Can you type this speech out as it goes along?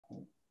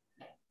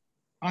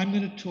I'm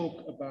going to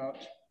talk about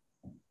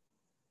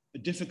the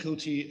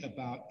difficulty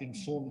about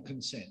informed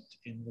consent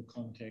in the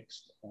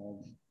context of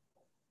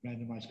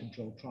randomized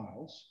controlled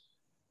trials.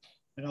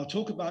 And I'll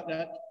talk about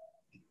that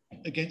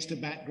against a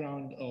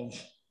background of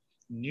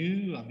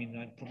new, I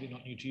mean, probably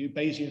not new to you,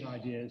 Bayesian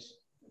ideas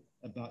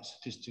about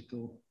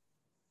statistical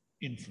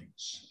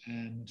inference.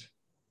 And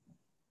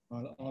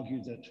I'll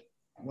argue that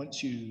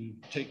once you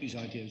take these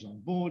ideas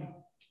on board,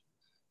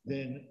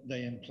 then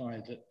they imply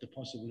that the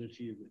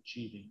possibility of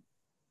achieving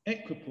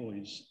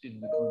equipoise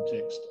in the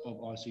context of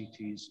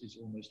RCTs is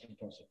almost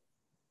impossible.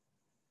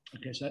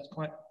 Okay, so that's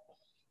quite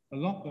a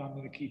lot, but I'm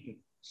going to keep it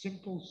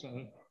simple, so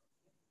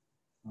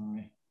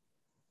I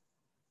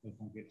hope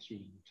I get through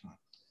in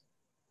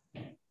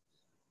the time.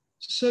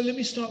 So let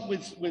me start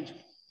with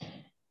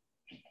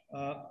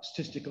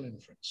statistical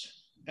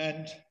inference.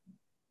 And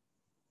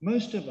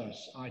most of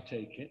us, I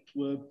take it,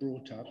 were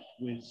brought up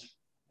with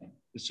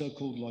the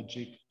so-called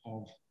logic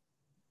of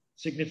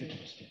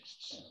significance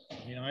tests.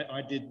 I mean,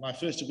 I did, my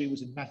first degree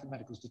was in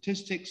mathematical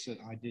statistics that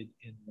I did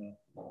in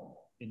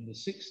the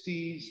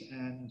 60s,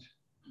 and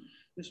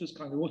this was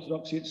kind of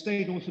orthodoxy. It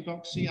stayed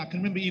orthodoxy. I can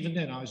remember even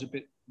then I was a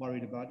bit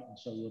worried about it, and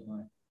so were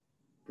my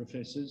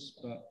professors,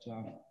 but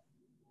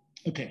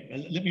okay,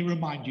 let me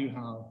remind you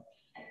how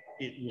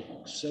it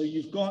works. So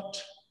you've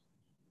got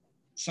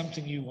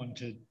something you want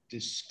to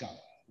discover,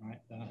 right?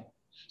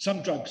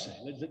 Some drugs, say,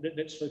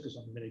 let's focus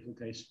on the medical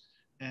case,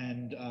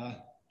 and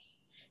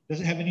does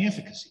it have any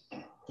efficacy?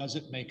 Does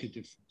it make a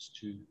difference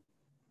to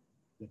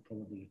the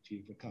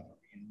probability of recovery?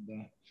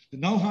 And the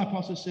null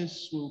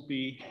hypothesis will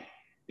be,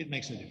 it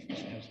makes no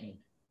difference. It has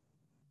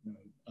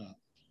no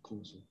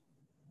causal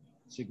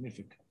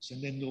significance.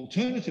 And then the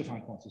alternative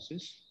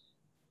hypothesis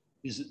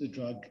is that the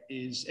drug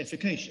is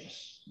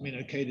efficacious. I mean,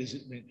 okay, does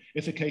it mean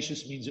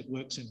efficacious means it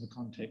works in the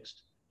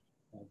context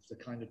of the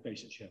kind of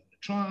patients you have in the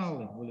trial,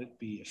 and will it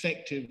be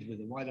effective with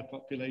a wider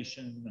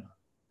population?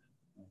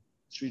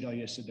 Sridhar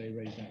yesterday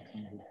raised that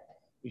kind of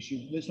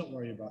issue. Let's not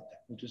worry about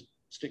that. We'll just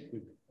stick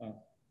with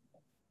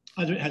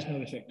either it has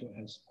no effect or it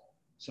has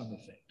some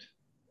effect.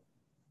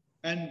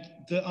 And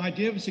the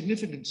idea of a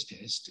significance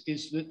test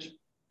is that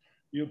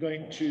you're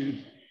going to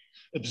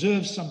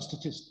observe some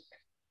statistic,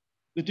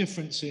 the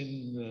difference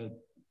in the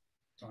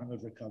time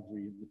of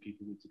recovery of the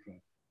people with the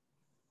drug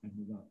and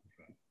without the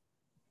drug.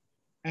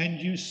 And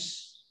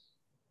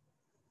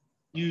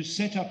you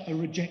set up a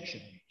rejection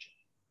region,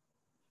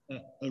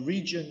 a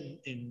region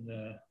in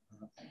the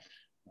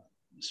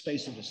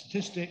space of the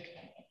statistic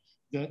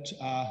that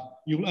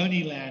you'll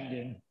only land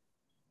in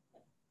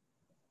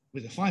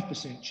with a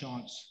 5%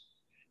 chance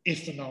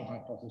if the null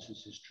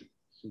hypothesis is true.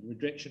 So the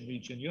rejection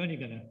region, you're only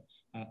going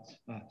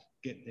to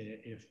get there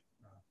if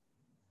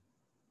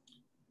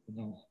the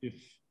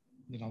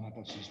null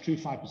hypothesis is true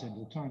 5% of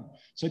the time.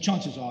 So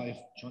chances are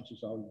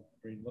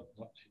very lot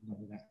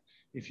of that.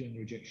 If you're in the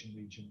rejection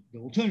region, the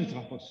alternative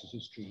hypothesis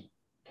is true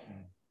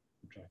and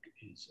the drug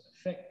is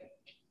effective.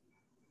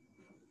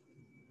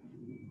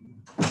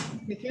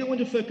 The thing I want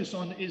to focus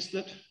on is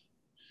that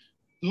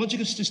the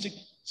logic of statistic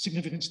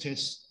significance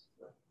tests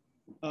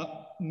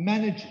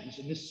manages,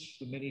 and this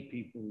for many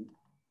people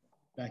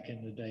back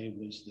in the day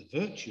was the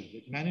virtue of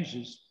it,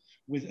 manages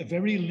with a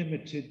very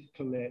limited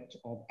palette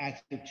of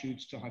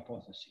attitudes to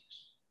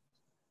hypotheses.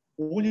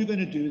 All you're going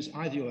to do is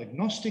either you're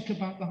agnostic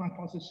about the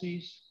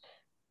hypotheses,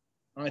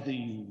 either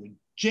you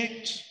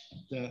reject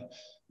the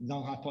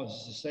null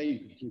hypothesis, say you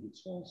conclude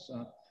it's false,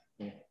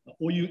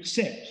 or you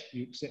accept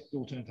the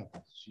alternate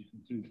hypothesis, you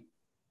conclude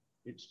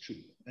it's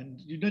true. And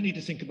you don't need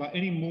to think about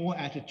any more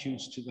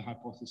attitudes to the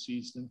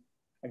hypotheses than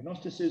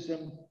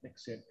agnosticism,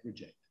 accept,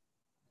 reject.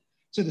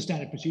 So the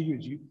standard procedure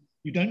is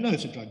you don't know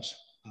if the drug's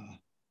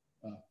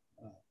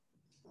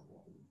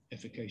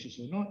efficacious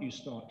or not. You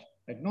start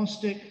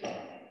agnostic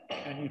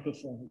and you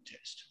perform the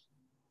test.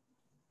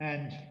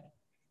 And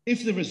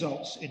if the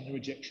results in the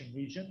rejection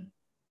region,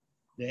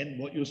 then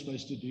what you're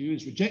supposed to do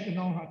is reject the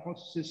null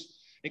hypothesis,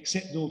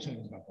 accept the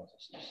alternative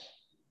hypothesis.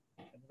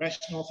 And the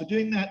rationale for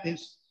doing that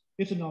is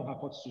if the null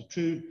hypothesis is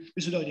true,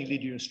 this would only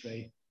lead you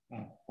astray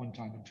 1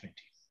 time in 20.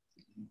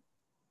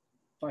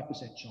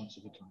 5% chance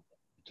of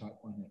a type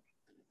 1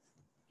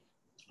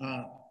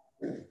 error.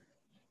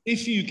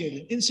 If you get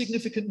an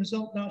insignificant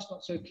result, now it's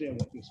not so clear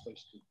what you're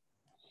supposed to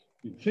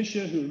do.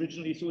 Fisher, who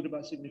originally thought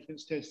about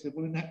significance tests, said,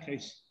 well, in that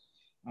case,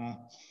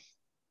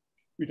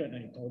 we don't know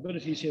any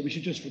probabilities here. We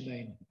should just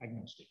remain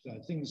agnostic.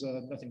 Nothing's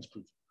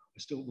proven.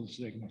 We'll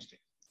still agnostic.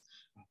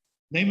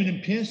 Neyman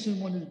and Pearson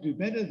wanted to do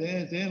better.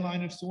 Their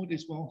line of thought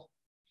is, well,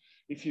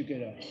 if you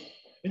get an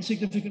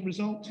insignificant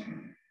result,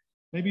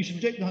 maybe you should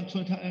reject the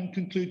alternative and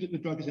conclude that the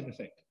drug is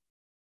ineffective.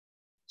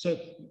 So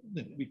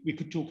we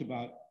could talk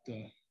about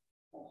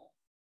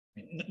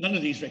none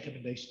of these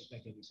recommendations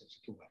make any sense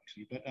at all,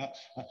 actually, but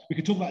we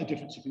could talk about the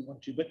difference if we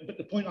want to. But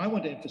the point I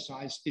want to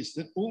emphasize is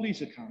that all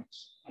these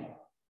accounts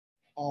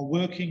are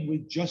working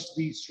with just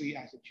these 3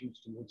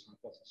 attitudes towards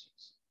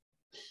hypotheses.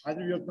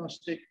 Either you're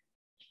agnostic,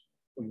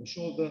 or you're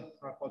sure of the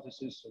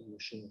hypothesis, or you're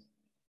sure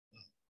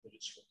that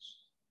it's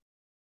false.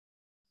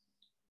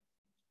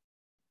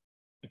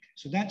 Okay.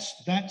 So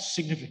that's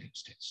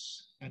significance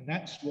tests. And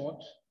that's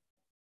what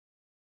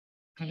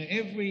kind of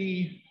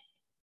every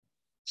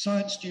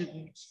science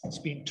student has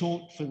been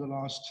taught for the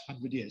last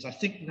 100 years. I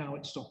think now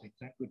it's stopping,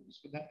 thank goodness.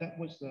 But that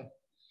was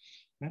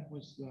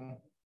the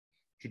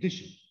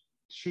tradition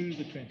through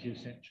the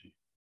 20th century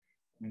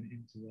and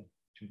into the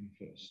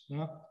 21st.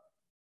 Now,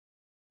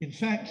 in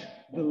fact,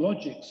 the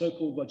logic,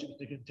 so-called logic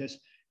significance test,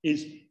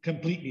 is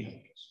completely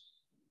hopeless.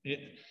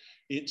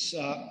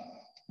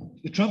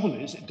 The trouble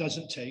is, it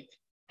doesn't take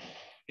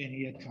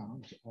any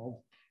account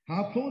of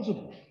how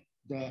plausible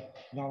the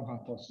null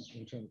hypothesis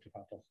and alternative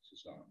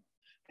hypothesis are.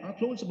 How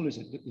plausible is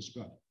it that this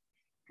drug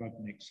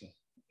makes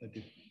a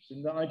difference?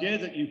 And the idea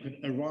that you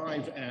can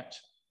arrive at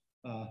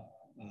a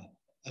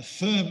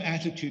firm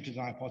attitude to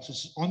the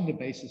hypothesis on the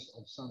basis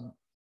of some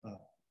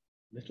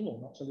little or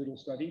not so little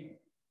study,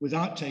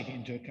 without taking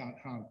into account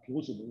how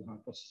plausible the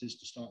hypothesis is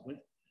to start with,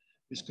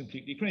 is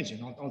completely crazy.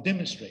 And I'll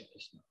demonstrate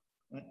this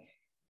now. Right?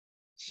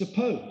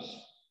 Suppose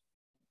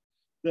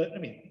that,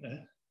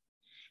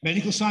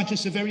 medical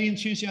scientists are very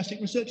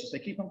enthusiastic researchers. They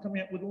keep on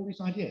coming up with all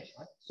these ideas.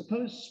 Right?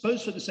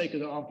 Suppose for the sake of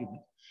the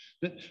argument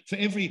that for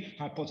every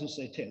hypothesis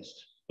they test,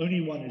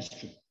 only one is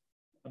true.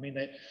 I mean,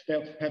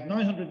 they'll have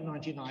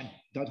 999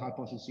 dud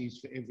hypotheses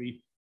for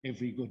every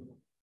good one.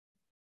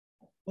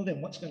 Well, then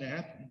what's going to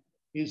happen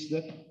is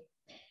that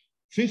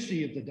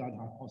 50 of the dud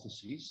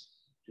hypotheses,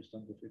 just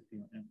under 50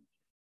 on average,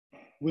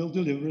 will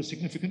deliver a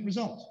significant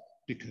result,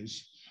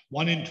 because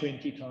 1 in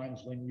 20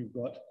 times when you've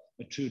got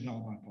a true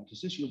null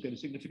hypothesis, you'll get a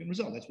significant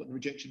result. That's what the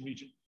rejection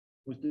region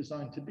was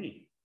designed to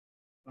be.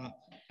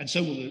 And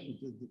so will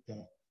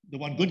the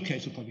one good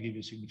case will probably give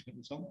you a significant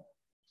result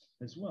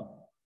as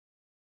well.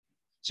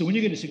 So when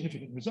you get a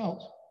significant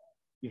result,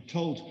 you're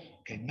told,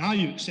 okay, now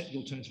you accept the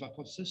alternative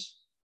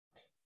hypothesis,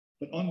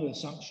 but on the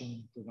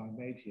assumption that I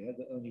made here,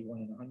 that only 1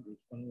 in 100,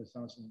 1 in 1,000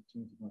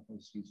 alternative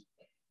hypotheses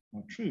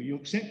are true, you're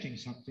accepting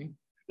something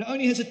that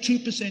only has a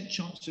 2%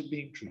 chance of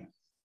being true.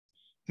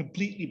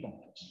 Completely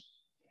bonkers.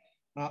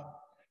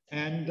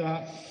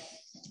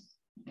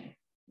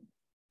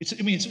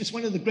 It's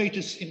one of the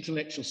greatest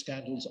intellectual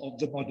scandals of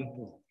the modern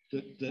world,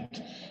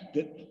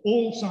 that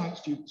all science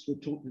students were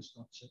taught this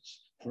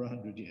nonsense for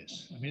 100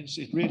 years. I mean,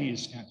 it really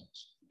is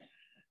scandalous.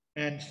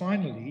 And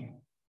finally,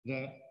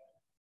 the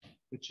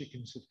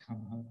chickens have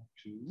come home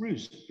to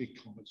roost,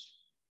 because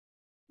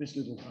this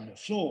little kind of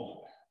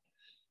flaw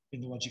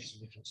in the logic of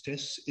significance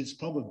tests is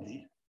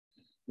probably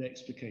the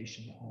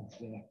explication of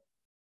the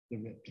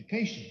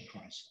replication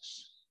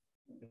crisis.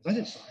 I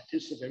think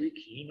scientists are very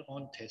keen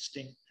on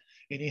testing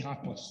any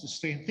hypothesis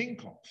they can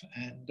think of,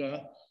 and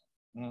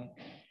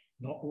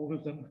not all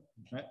of them,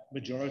 in fact,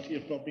 majority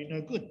are probably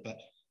no good,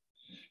 but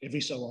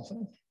every so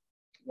often,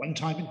 1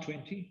 time in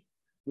 20,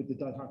 with the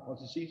dud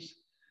hypotheses,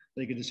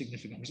 they get a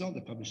significant result.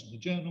 They're published in the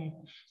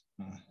journal.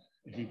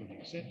 Everybody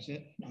accepts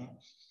it.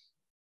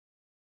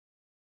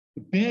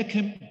 The Bayer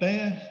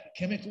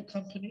Chemical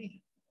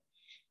Company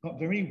got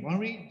very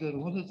worried that a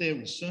lot of their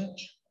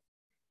research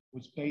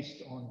was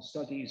based on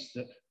studies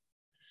that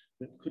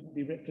couldn't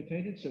be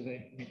replicated. So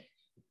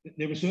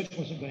their research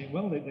wasn't going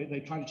well. They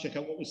tried to check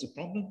out what was the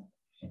problem,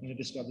 and they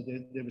discovered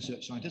their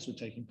research scientists were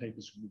taking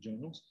papers from the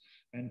journals,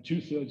 and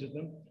 2/3 of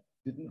them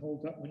didn't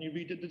hold up when you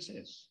redid the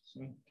test.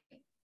 So,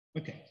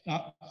 okay.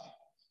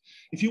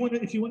 If you want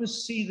to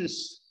see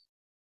this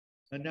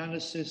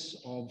analysis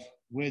of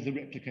where the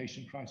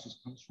replication crisis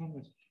comes from,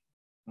 there's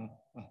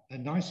a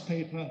nice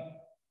paper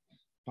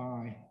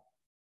by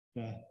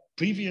the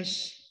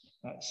previous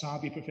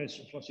Sabi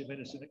professor of philosophy of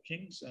medicine at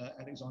King's,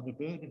 Alexander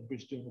Bird, in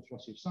British Journal of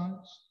Philosophy of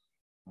Science.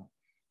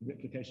 The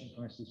replication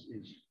crisis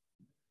is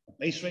a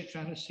base rate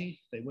fallacy.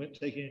 They weren't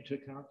taking into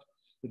account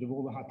that of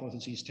all the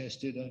hypotheses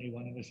tested, only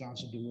 1 in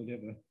 1,000 or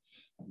whatever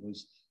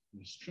was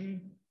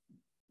true.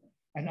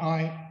 And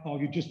I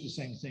argued just the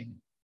same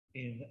thing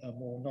in a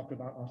more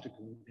knockabout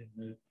article in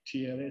the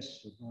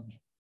TLS for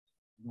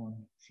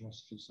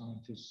non-philosophy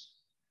scientists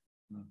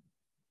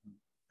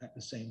at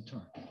the same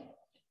time.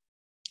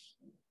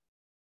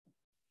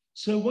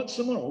 So what's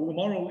the moral? The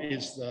moral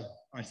is the,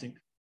 I think,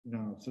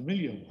 now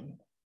familiar one,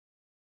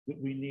 that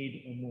we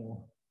need a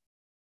more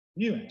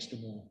nuanced, a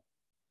more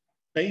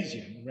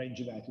Bayesian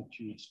range of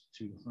attitudes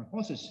to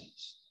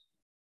hypotheses.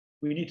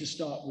 We need to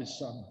start with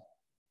some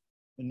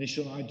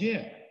initial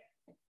idea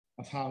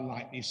of how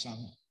likely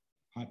some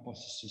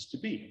hypothesis to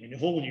be. I mean,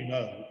 if all you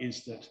know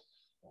is that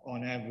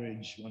on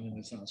average 1 in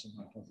 1,000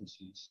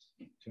 hypotheses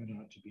turn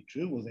out to be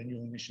true, well, then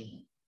your initial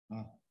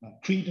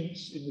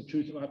credence in the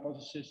truth of a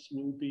hypothesis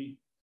will be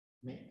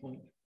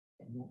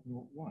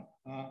 0.001.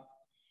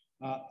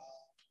 I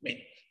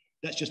mean,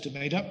 that's just a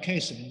made-up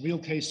case, and in real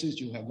cases,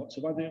 you have lots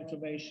of other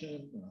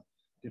information,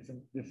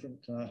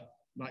 different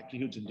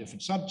likelihoods in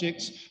different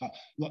subjects,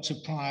 lots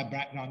of prior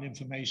background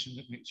information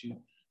that makes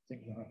you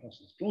think the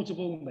hypothesis is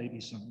plausible, maybe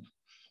some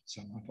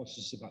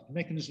hypothesis about the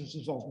mechanisms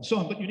involved, and so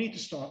on. But you need to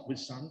start with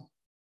some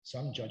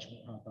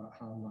judgment about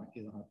how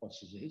likely the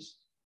hypothesis is,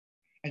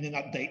 and then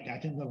update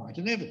that in the light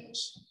of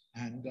evidence.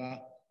 And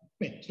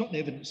it's not the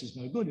evidence is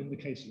no good. In the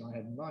case that I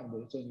had in mind,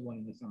 where it's only 1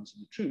 in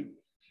 1,000 are true,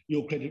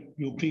 your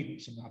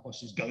credence and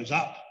hypothesis goes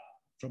up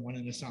from 1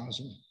 in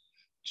 1,000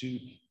 to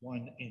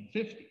 1 in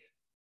 50.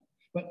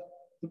 But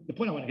the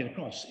point I want to get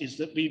across is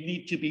that we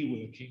need to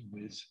be working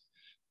with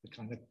the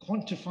kind of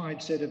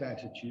quantified set of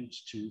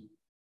attitudes to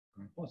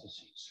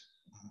hypotheses.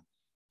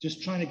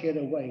 Just trying to get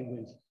away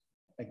with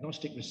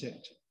agnostic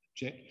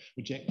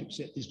rejective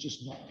set is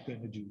just not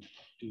going to do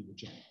the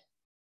job.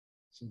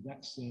 So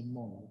that's the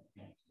moral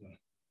of the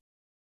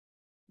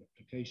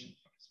replication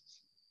process.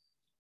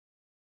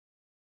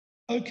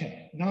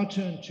 Okay, now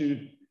turn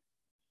to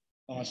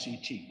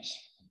RCTs.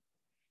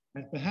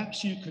 And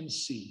perhaps you can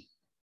see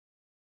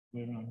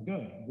where I'm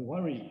going. The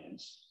worry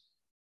is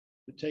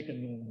to take a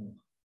normal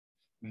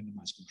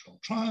randomized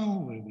controlled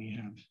trial where we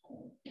have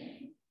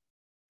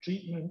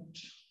treatment,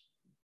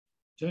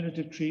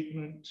 alternative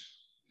treatment,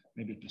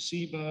 maybe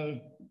placebo.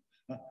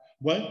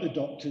 Won't the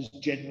doctors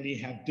generally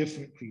have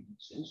different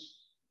credences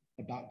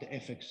about the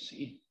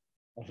efficacy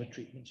of a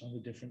treatment on the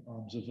different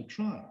arms of a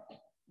trial?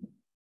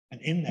 And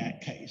in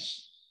that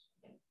case,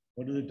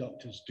 what are the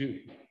doctors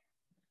doing?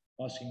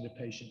 Asking the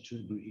patient to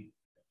agree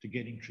to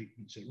getting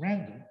treatments at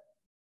random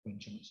when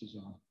chances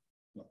are,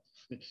 well,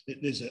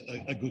 there's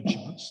a good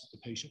chance the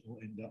patient will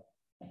end up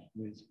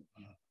with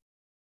a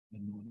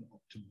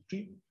non-optimal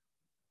treatment.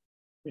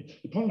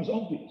 The problem is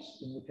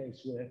obvious in the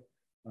case where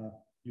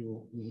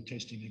you're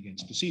testing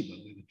against placebo,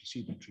 where the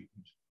placebo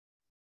treatment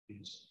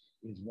is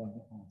one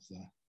of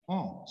the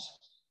arms.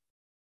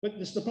 But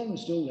the problem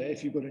is still there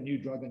if you've got a new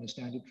drug and a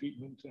standard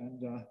treatment,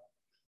 and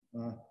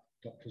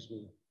doctors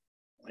will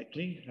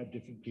likely have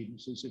different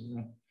credences in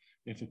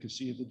the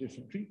efficacy of the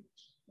different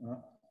treatments.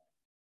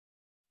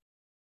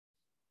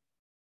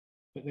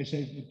 But they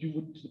say, to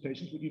the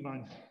patients, would you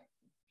mind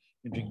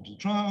entering into the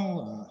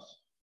trial?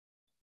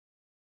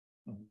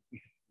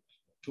 We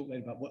talk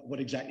later about what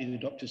exactly the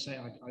doctors say.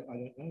 I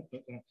don't know,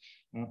 but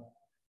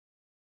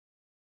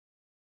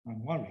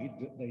I'm worried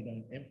that they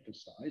don't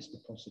emphasize the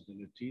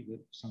possibility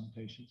that some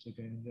patients are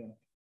going to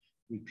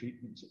with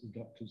treatments that the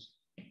doctors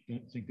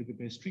don't think are the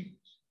best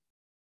treatments.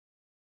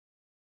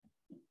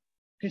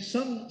 Okay,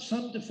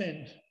 some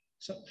defend,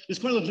 there's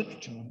quite a lot of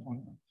literature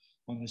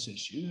on this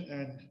issue,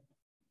 and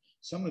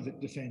some of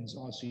it defends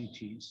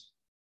RCTs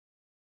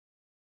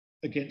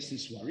against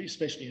this worry,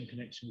 especially in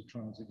connection with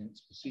trials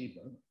against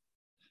placebo,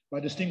 by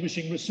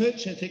distinguishing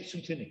research ethics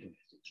from clinical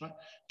ethics, right?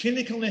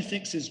 Clinical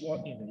ethics is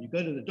what, you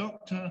go to the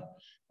doctor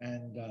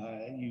and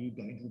you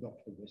go into the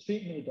doctor for the best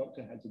treatment, the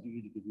doctor has a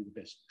duty to give you the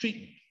best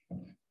treatment.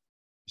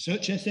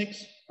 Research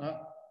ethics,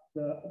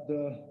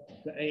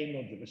 the aim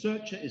of the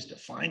researcher is to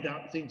find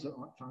out things that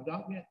aren't found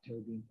out yet,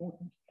 terribly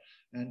important,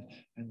 and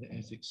the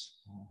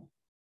ethics are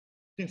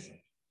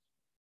different.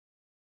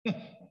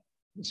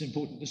 It's an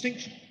important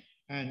distinction.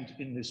 And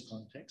in this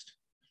context,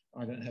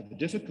 I don't have a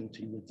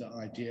difficulty with the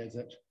idea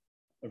that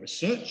a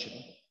researcher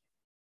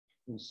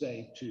will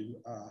say to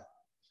a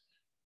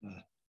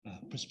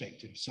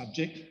prospective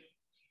subject,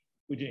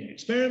 we're doing an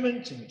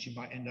experiment in which you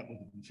might end up with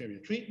an inferior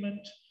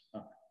treatment,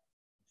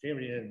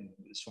 inferior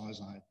as far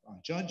as I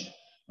judge,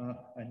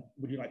 and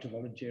would you like to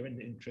volunteer in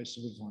the interest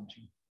of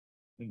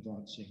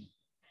advancing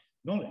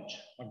knowledge?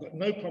 I've got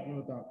no problem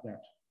about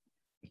that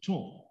at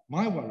all.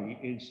 My worry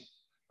is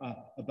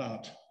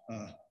about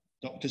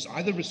doctors,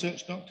 either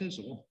research doctors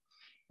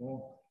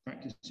or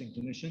practicing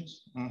clinicians,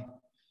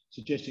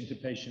 suggesting to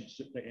patients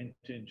that they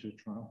enter into a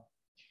trial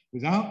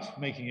without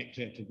making it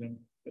clear to them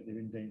that they're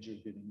in danger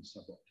of getting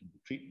suboptimal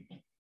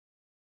treatment.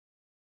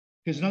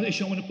 Here's another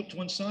issue I want to put to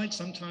one side.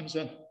 Sometimes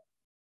a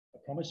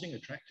promising,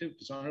 attractive,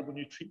 desirable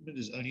new treatment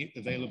is only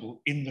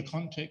available in the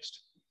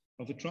context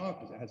of a trial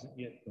because it hasn't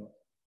yet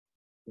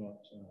got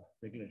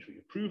regulatory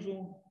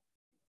approval.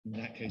 In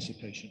that case, a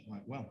patient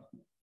might well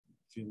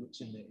feel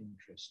it's in their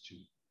interest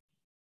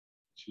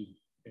to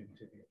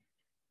enter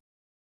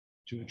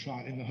into a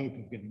trial in the hope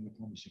of getting the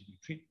promising new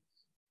treatment.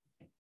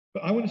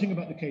 But I want to think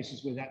about the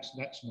cases where that's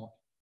not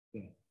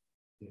the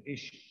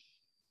issue.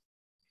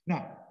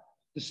 Now,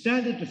 the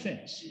standard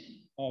defense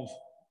of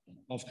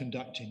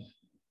conducting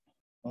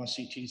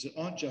RCTs that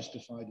aren't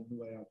justified in the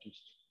way I've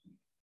just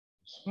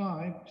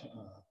described,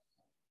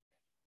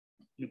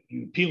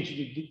 you appeal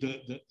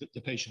to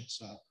the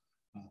patient's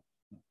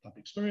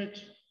public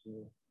spirit,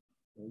 or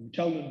you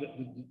tell them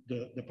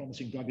that the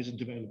promising drug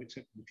isn't available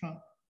except in the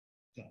trial.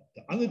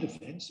 The other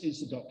defense is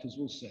the doctors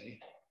will say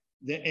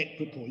they're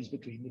equipoise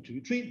between the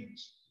two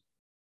treatments.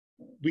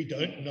 We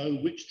don't know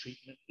which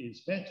treatment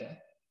is better,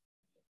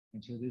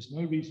 and so there's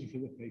no reason for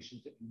the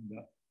patient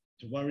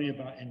to worry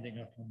about ending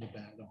up on the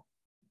bad arm.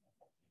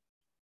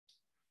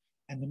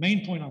 And the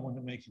main point I want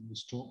to make in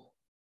this talk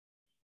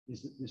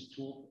is that this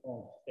talk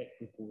of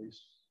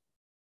equipoise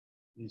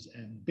is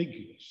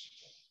ambiguous.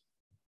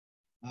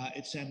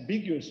 It's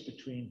ambiguous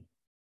between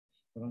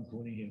what I'm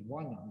calling here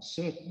one,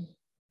 uncertain.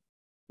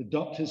 The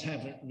doctors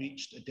haven't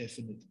reached a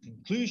definite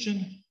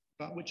conclusion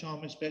about which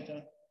arm is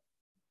better,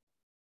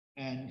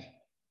 and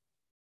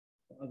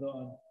the other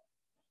one,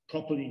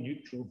 properly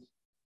neutral.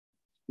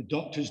 The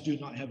doctors do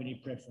not have any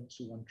preference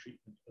for one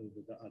treatment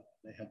over the other.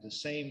 They have the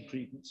same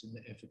credence in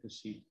the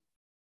efficacy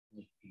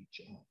of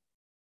each arm.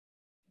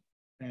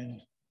 And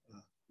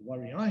the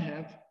worry I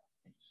have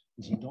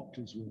is the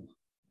doctors will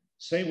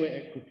say we're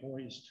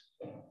equipoised,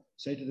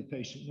 say to the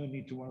patient, no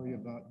need to worry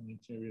about an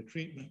inferior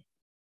treatment.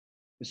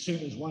 As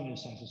soon as one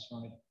is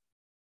satisfied,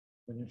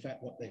 when in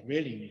fact what they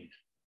really need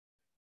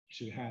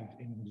to have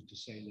in order to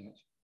say that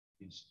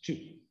is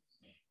two.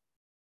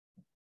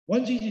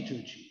 One's easy to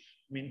achieve.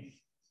 I mean,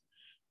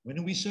 when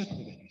are we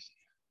certain of anything?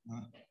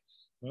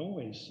 We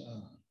always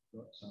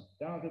got some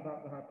doubt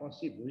about the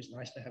hypothesis. It's always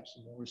nice to have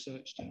some more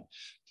research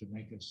to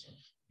make us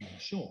more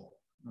sure.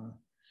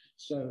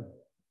 So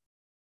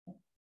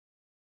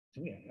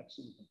yeah,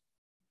 absolutely.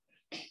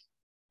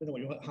 I don't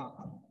know what your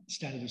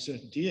standard of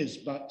certainty is,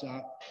 but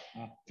for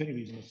any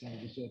reason, the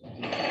standard of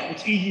certainty,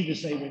 it's easy to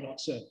say we're not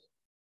certain.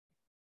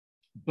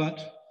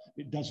 But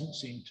it doesn't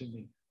seem to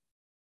me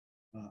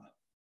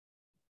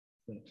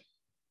that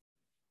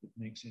it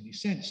makes any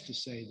sense to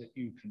say that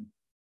you can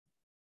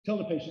tell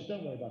the patients,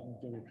 don't worry about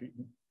inferior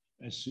treatment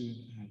as soon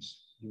as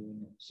you're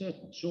not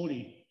certain.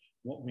 Surely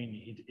what we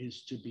need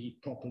is to be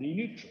properly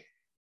neutral.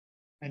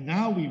 And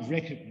now we've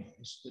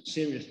recognized that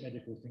serious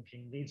medical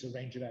thinking needs a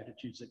range of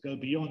attitudes that go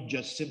beyond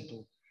just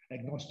simple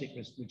agnostic,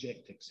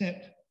 reject,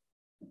 accept.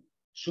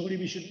 Surely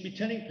we shouldn't be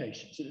telling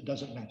patients that it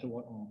doesn't matter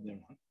what arm they're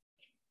on,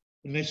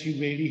 unless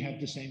you really have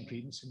the same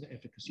credence in the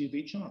efficacy of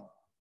each arm,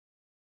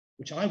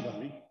 which I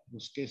worry will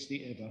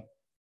scarcely ever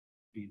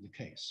be the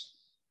case.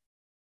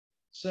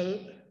 So,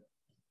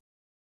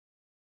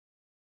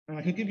 and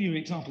I could give you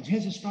examples.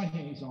 Here's a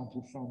striking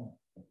example from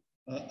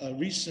a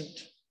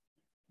recent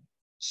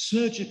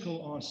surgical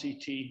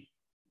RCT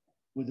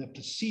with a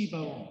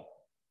placebo.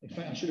 In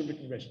fact, I should have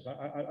written the rest.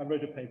 I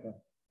wrote a paper,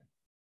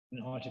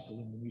 an article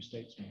in the New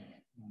Statesman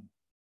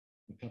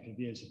a couple of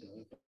years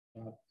ago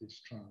about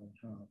this trial and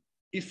how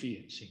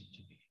iffy it seemed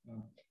to me.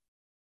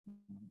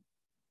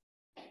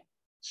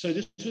 So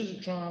this was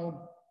a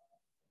trial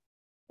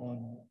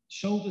on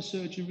shoulder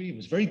surgery. It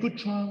was a very good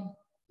trial.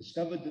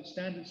 Discovered that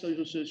standard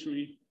shoulder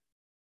surgery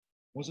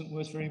wasn't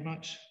worth very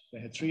much. They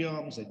had 3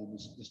 arms. They did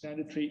the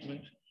standard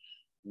treatment.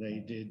 They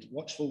did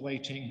watchful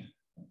waiting.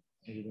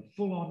 They did a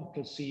full-on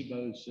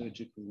placebo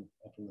surgical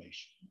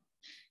operation.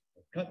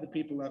 They cut the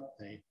people up,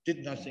 they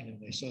did nothing,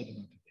 and they sewed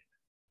them up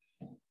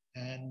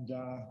again.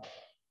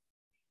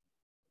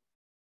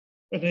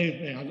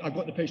 And I've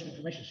got the patient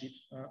information sheet.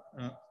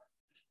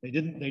 They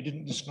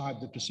didn't describe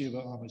the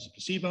placebo arm as a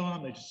placebo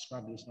arm. They just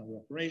described it as another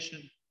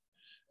operation.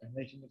 And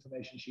later in the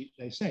information sheet,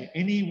 they say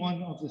any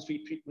one of the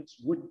 3 treatments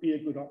would be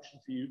a good option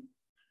for you.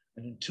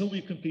 And until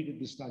we've completed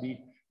the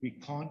study, we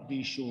can't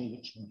be sure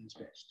which one is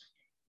best.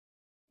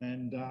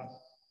 And I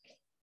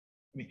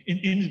mean,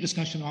 in the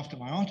discussion after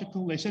my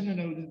article, they said,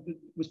 no, it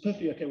was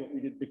perfectly okay what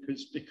we did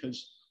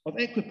because of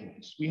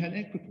equipoise. We had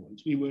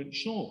equipoise. We weren't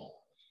sure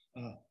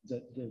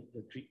that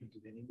the treatment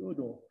did any good,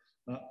 or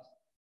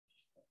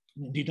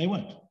indeed they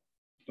weren't.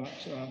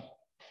 But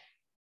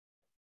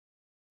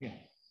yeah,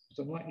 it's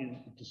unlikely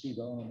that the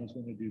placebo arm is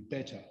going to do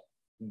better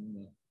than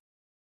the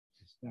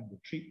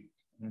standard treatment.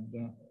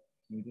 And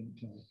we didn't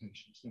tell the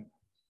patients that.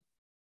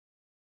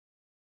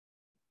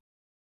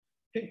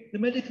 Okay, the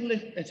medical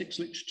ethics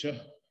literature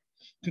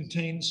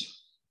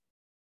contains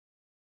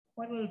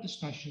quite a lot of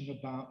discussion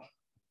about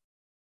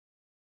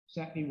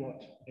exactly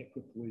what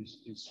equipoise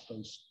is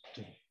supposed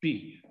to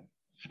be.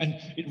 And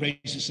it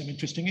raises some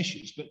interesting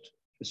issues, but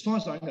as far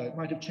as I know, it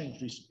might have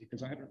changed recently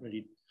because I haven't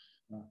really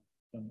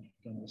done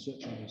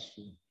research on this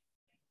for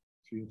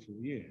 3 or 4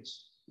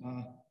 years.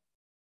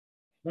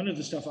 None of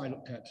the stuff I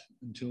looked at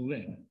until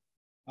then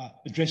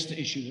addressed the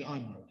issue that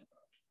I'm worried about.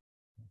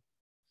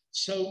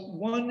 So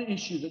one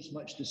issue that's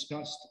much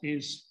discussed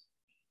is,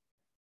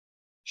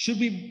 does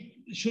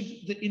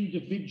the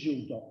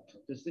individual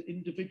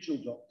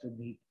doctor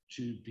need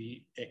to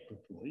be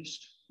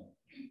equipoised?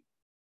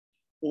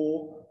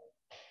 Or,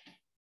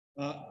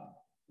 I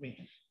mean,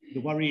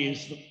 the worry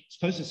is that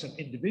suppose there's some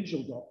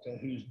individual doctor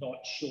who's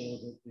not sure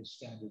that this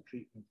standard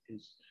treatment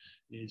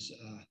is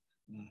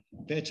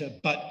better,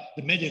 but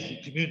the medical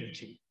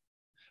community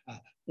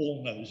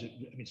all knows it.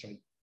 I mean,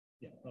 sorry,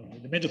 yeah,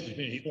 the medical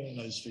community all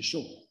knows for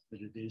sure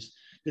that it is.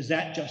 Does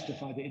that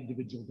justify the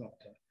individual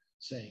doctor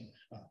saying,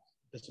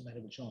 doesn't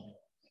matter which arm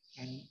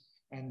you're on?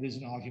 And there's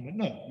an argument,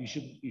 no, you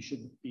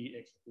shouldn't be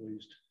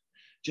equipoised.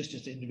 Just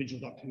as the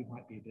individual doctor who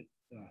might be a bit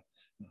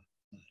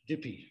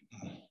dippy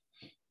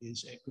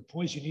is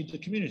equipoised, you need the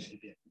community to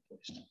be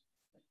equipoised.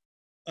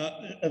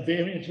 A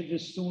variant of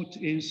this sort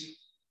is,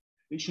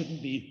 it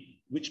shouldn't be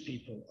which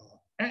people are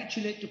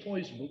actually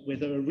equipoised, but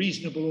whether a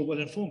reasonable or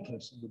well-informed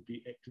person would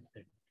be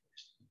equipoised.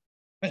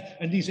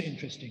 And these are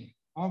interesting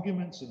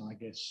arguments, and I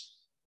guess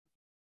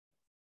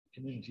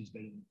community is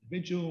better than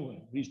individual,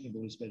 and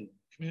reasonable is better than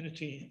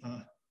community.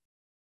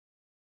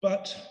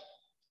 But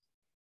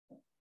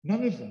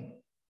none of them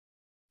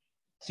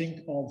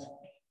think of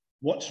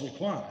what's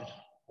required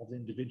of the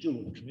individual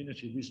or the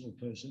community, reasonable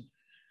person,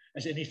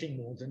 as anything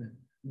more than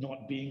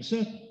not being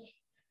certain.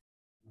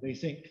 They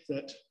think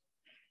that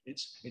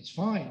it's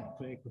fine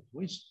for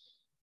equipoise,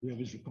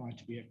 whoever's required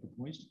to be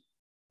equipoised,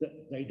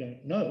 that they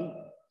don't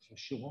know for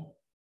sure.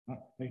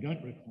 They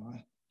don't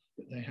require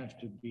but they have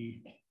to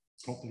be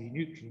properly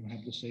neutral and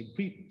have the same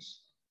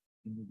credence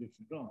in the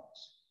different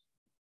arms.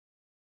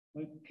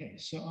 Okay,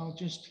 so I'll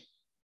just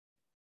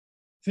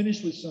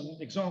finish with some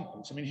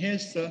examples. I mean,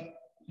 here's the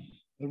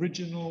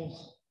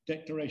original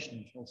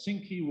Declaration of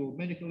Helsinki World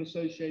Medical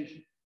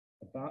Association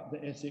about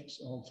the ethics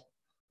of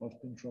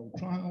controlled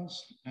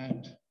trials,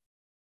 and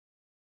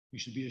we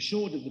should be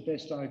assured of the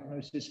best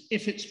diagnosis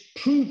if it's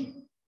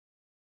proven.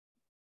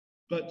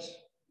 But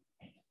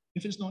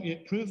if it's not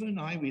yet proven,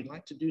 we'd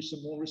like to do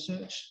some more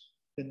research,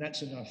 then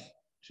that's enough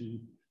to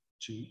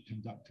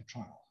conduct a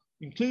trial,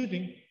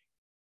 including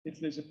if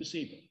there's a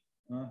placebo.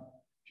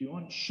 If you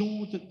aren't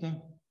sure that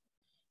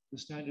the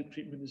standard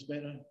treatment is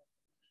better,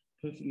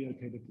 perfectly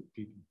okay to put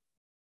people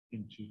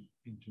into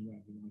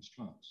randomized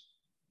trials.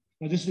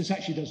 Now, this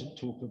actually doesn't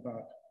talk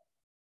about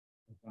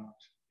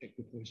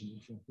equipoise and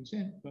informed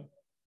consent, but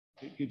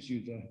it gives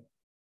you the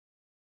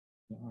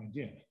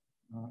idea.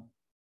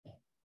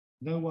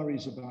 No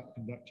worries about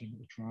conducting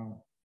a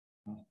trial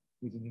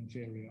with an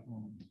inferior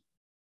arm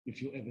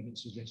if your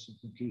evidence is less than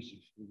conclusive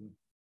for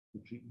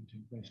the treatment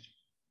in question.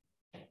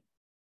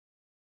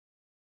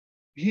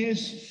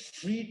 Here's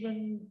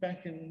Friedman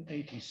back in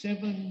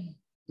 '87.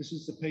 This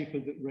is the paper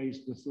that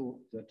raised the thought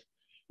that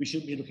we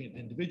shouldn't be looking at the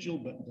individual,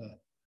 but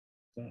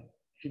the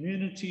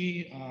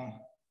community.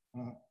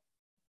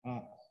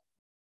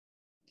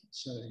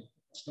 So it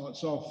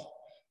starts off,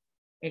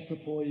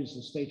 equipoise,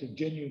 the state of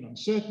genuine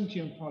uncertainty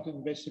on part of the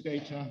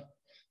investigator.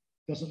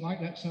 Doesn't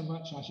like that so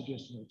much. I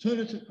suggest an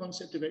alternative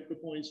concept of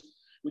equipoise,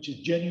 which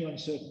is genuine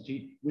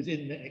uncertainty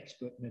within the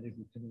expert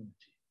medical community.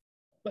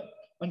 But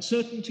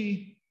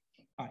uncertainty,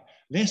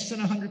 less than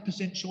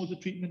 100% sure the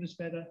treatment is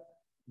better,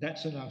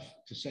 that's enough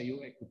to say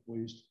you're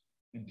equipoised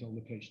and tell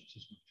the patients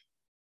as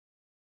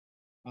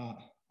much.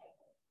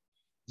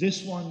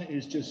 This one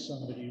is just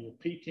somebody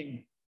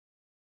repeating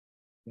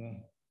the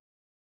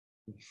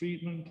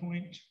Friedman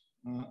point.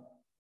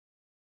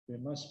 There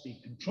must be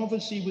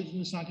controversy within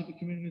the scientific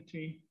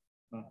community,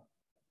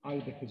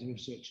 either because the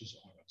researchers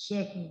are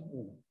uncertain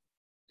or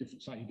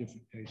slightly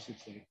different case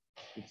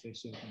if they're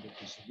certain but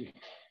disagree.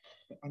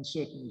 But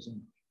uncertain is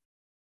enough.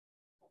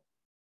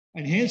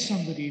 And here's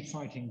somebody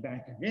fighting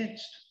back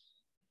against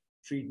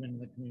Friedman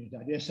and the community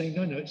idea, saying,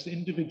 no, it's the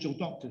individual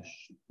doctor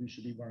who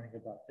should be worrying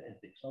about the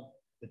ethics of.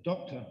 The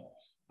doctor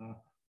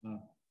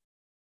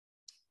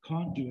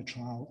can't do a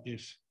trial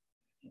if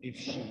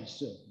she is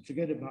certain.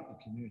 Forget about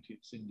the community,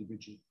 it's the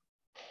individual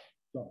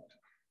doctor.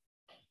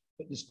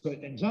 But this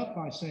quote ends up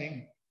by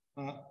saying,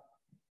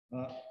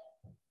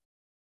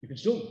 you can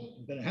still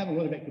have a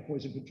lot of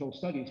equipoise and control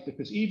studies,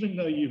 because even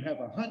though you have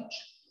a hunch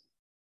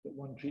that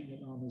one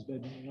treatment arm is better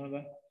than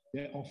another,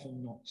 they're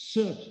often not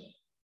certain.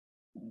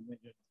 And when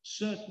you're not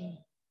certain,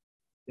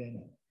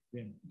 then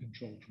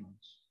control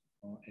trials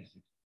are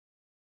ethical.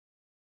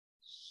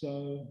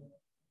 So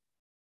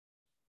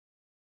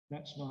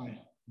that's my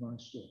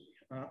story.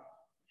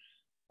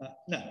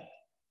 Now,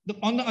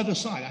 on the other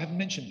side, I haven't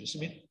mentioned this. I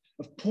mean,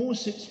 of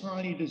course, it's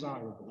highly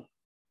desirable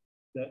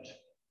that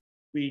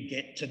we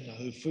get to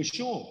know for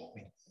sure. I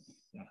mean,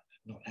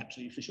 not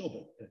absolutely for sure,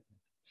 but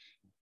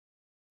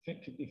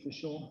effectively for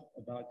sure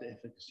about the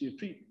efficacy of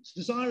treatment. It's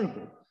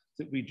desirable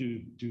that we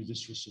do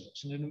this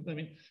research. And I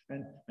mean,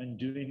 and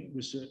doing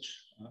research,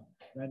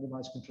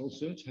 randomized control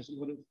search has a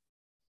lot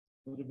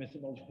of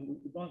methodological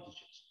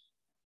advantages.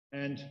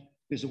 And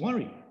there's a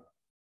worry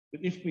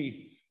that if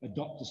we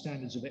adopt the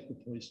standards of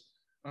equipoise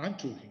I'm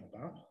talking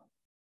about,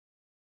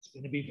 it's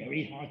going to be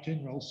very hard to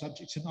enroll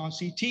subjects in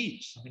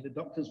RCTs. I mean, the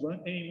doctors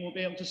won't anymore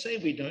be able to say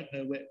we don't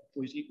know where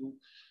equipoise equal.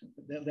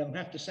 They'll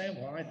have to say,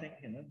 well, I think,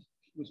 it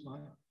was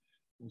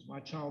my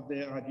child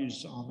there, I'd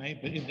use RMA,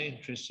 but in the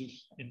interest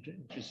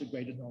of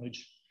greater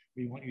knowledge,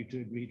 we want you to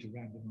agree to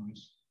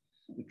randomize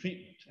the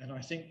treatment. And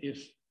I think if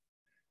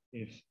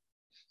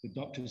the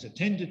doctors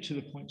attended to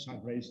the points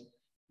I've raised,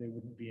 there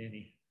wouldn't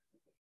be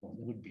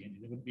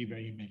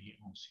very many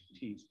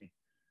RCTs being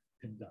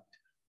conducted.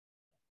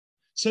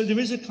 So there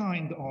is a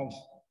kind of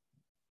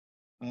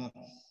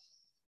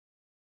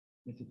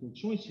ethical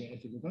choice here,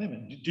 ethical dilemma.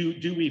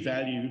 Do we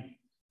value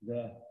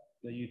the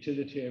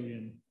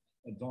utilitarian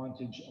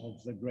advantage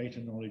of the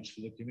greater knowledge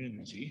for the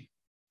community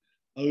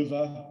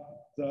over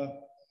the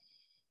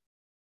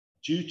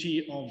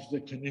duty of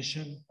the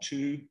clinician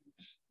to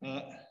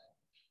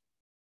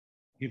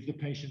give the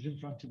patient in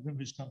front of them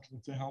who's come to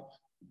them for help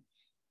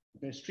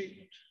the best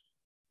treatment?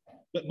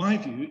 But my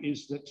view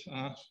is that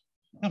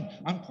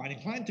I'm quite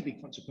inclined to be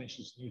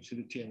consequentialist and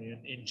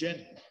utilitarian in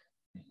general.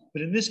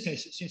 But in this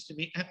case, it seems to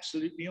me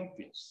absolutely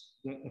obvious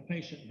that a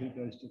patient who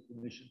goes to a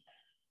clinician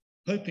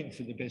hoping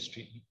for the best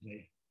treatment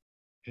they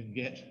can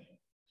get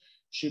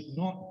should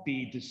not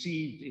be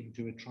deceived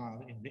into a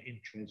trial in the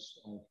interest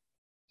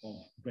of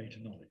greater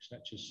knowledge.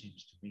 That just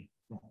seems to me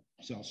wrong.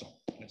 So I'll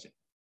stop. That's it.